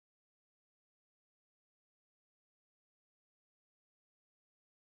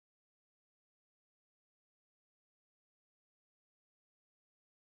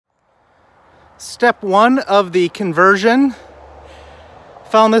Step one of the conversion.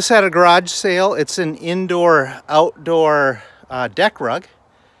 Found this at a garage sale. It's an indoor-outdoor deck rug.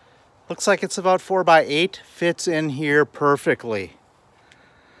 Looks like it's about 4x8. Fits in here perfectly.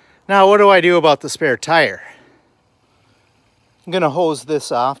 Now, what do I do about the spare tire? I'm gonna hose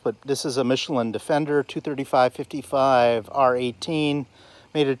this off, but this is a Michelin Defender 235/55 R18.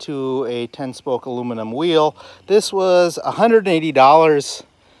 Made it to a 10-spoke aluminum wheel. This was $180.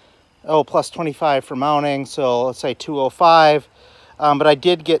 Oh, plus 25 for mounting, so let's say $205. But I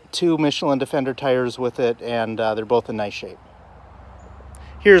did get two Michelin Defender tires with it, and they're both in nice shape.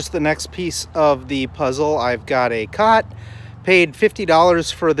 Here's the next piece of the puzzle. I've got a cot. Paid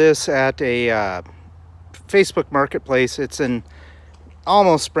 $50 for this at a Facebook Marketplace. It's in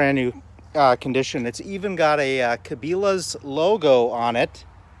almost brand new condition. It's even got a Cabela's logo on it.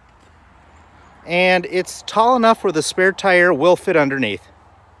 And it's tall enough where the spare tire will fit underneath.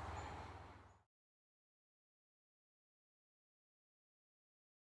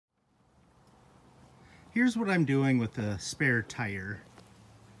 Here's what I'm doing with the spare tire.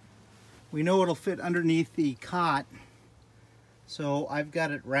 We know it'll fit underneath the cot, so I've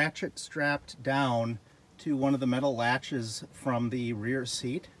got it ratchet strapped down to one of the metal latches from the rear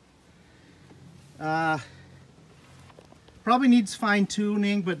seat. Probably needs fine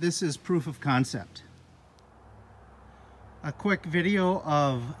tuning, but this is proof of concept. A quick video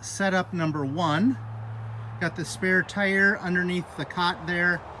of setup number one. Got the spare tire underneath the cot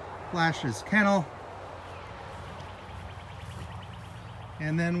there, Flash's kennel.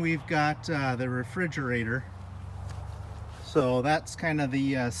 And then we've got the refrigerator. So that's kind of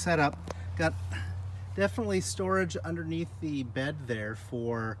the setup. Got definitely storage underneath the bed there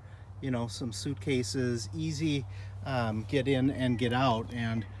for, you know, some suitcases, easy get in and get out.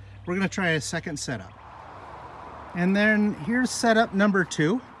 And we're gonna try a second setup. And then here's setup number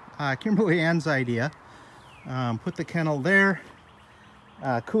two, Kimberly Ann's idea. Put the kennel there,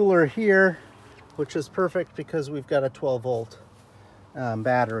 cooler here, which is perfect because we've got a 12-volt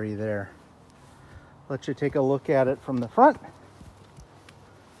battery there. Let you take a look at it from the front.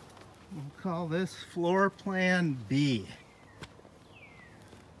 We'll call this floor plan B.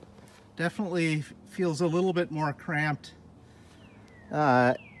 Definitely feels a little bit more cramped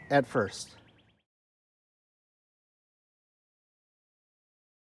at first.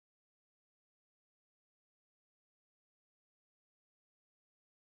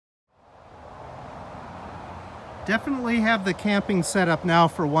 Definitely have the camping setup now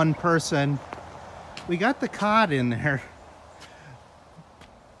for one person. We got the cot in there,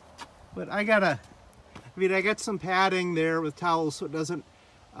 but I got some padding there with towels so it doesn't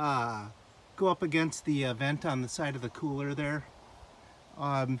go up against the vent on the side of the cooler there.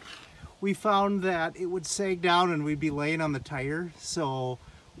 We found that it would sag down and we'd be laying on the tire, so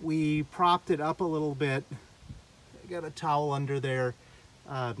we propped it up a little bit. I got a towel under there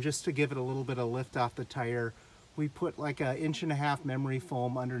just to give it a little bit of lift off the tire. We put like an 1.5 inch memory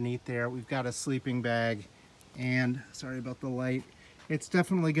foam underneath there. We've got a sleeping bag, and sorry about the light. It's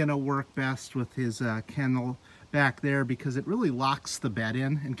definitely gonna work best with his kennel back there because it really locks the bed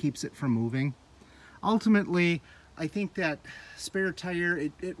in and keeps it from moving. Ultimately, I think that spare tire,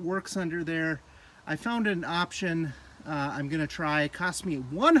 it works under there. I found an option I'm gonna try. It cost me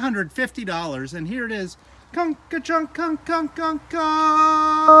 $150, and here it is. Kunk-a-chunk,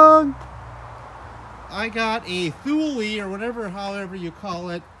 kunk-kunk-kunk-kunk. I got a Thule, or whatever, however you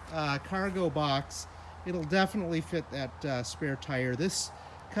call it, cargo box. It'll definitely fit that spare tire. This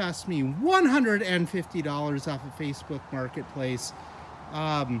cost me $150 off of Facebook Marketplace.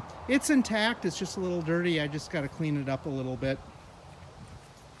 It's intact, it's just a little dirty. I just got to clean it up a little bit.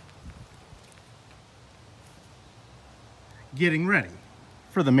 Getting ready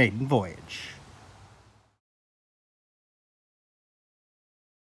for the maiden voyage.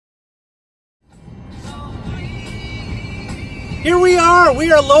 Here we are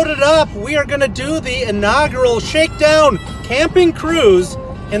loaded up. We are gonna do the inaugural Shakedown camping cruise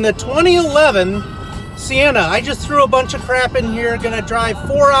in the 2011 Sienna. I just threw a bunch of crap in here, gonna drive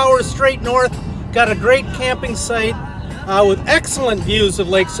 4 hours straight north. Got a great camping site with excellent views of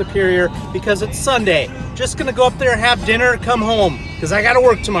Lake Superior because it's Sunday. Just gonna go up there, have dinner, come home, because I gotta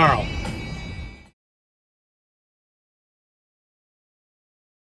work tomorrow.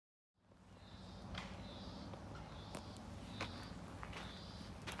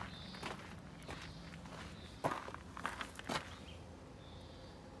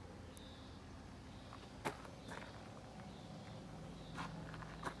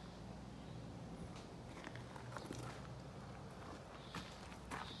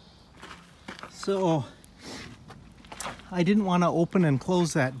 So I didn't want to open and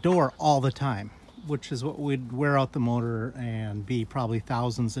close that door all the time, which is what would wear out the motor and be probably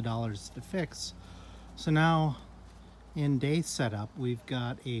thousands of dollars to fix. So now in day setup, we've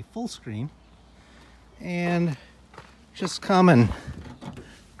got a full screen, and just come and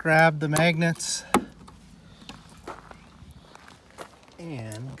grab the magnets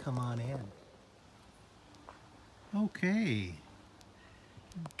and come on in. Okay,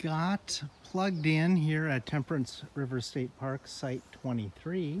 got plugged in here at Temperance River State Park, Site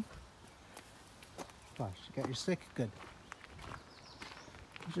 23. Gosh, you got your stick? Good.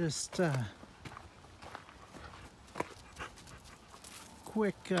 Just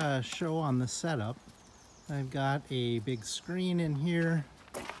quick show on the setup. I've got a big screen in here.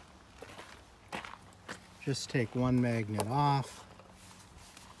 Just take one magnet off,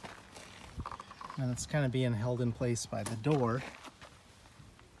 and it's kind of being held in place by the door.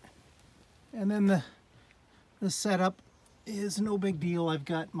 And then the setup is no big deal. I've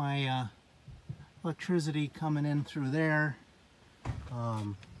got my electricity coming in through there.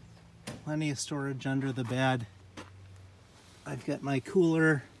 Plenty of storage under the bed. I've got my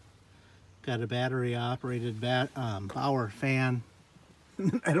cooler. Got a battery operated Bauer fan.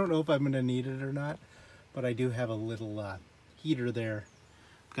 I don't know if I'm going to need it or not, but I do have a little heater there.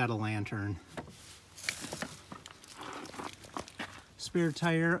 Got a lantern. Spare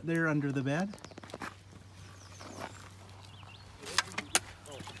tire there under the bed.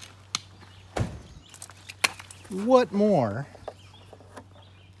 What more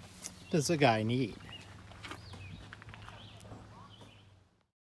does a guy need?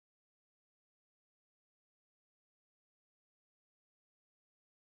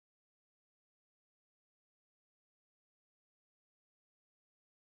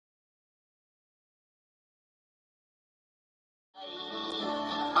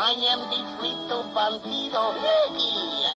 I am the Frito Bandido.